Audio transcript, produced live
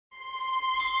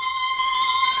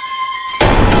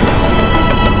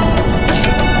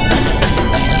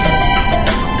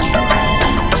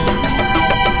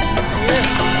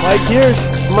Mike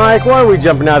Hirsch. Mike, why are we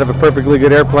jumping out of a perfectly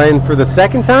good airplane for the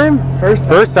second time? First time.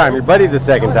 First time. Your buddy's the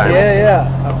second time.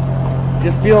 Yeah.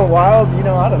 Just feeling wild, you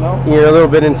know, I don't know. You're a little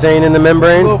bit insane in the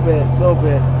membrane? A little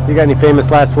bit. You got any famous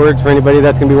last words for anybody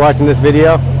that's going to be watching this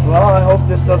video? Well, I hope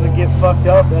this doesn't get fucked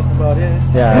up. That's about it.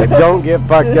 Yeah, don't get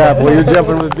fucked up. Well, you're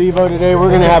jumping with Bevo today. We're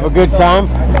going to have a good time.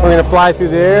 We're going to fly through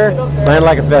the air, land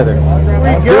like a feather.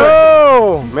 Let's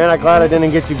go! Man, I'm glad I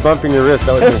didn't get you bumping your wrist.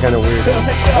 That would have been kind of weird.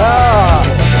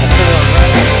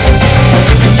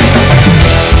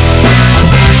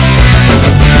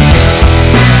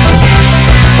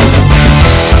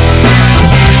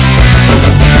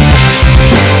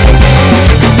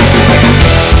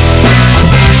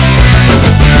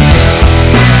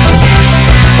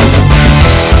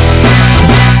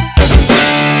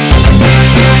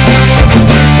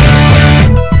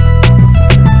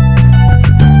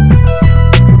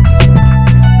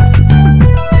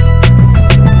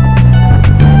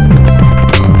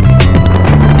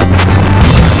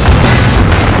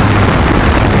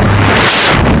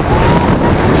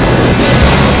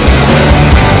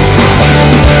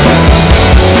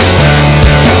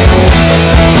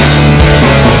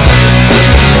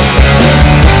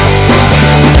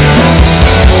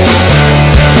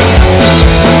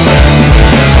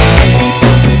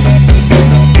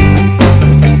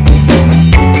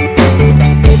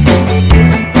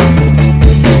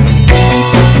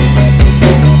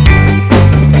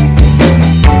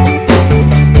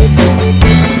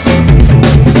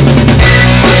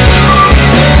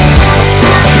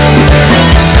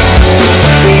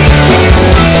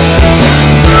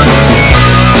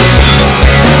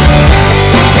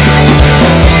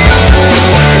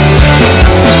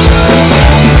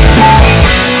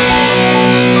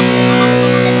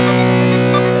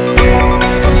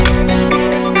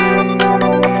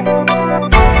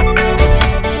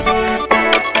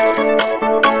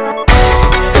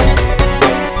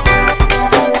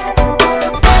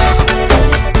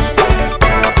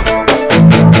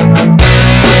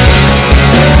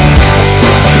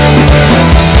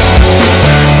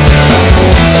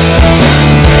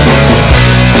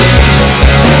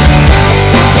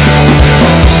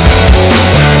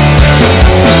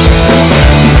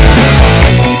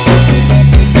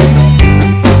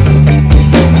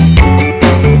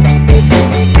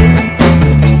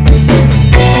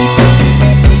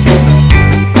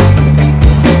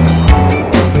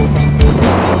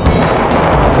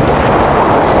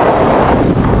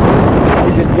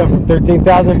 From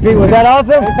 13,000 feet. Was that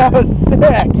awesome? That was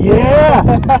sick.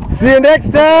 Yeah. See you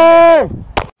next time.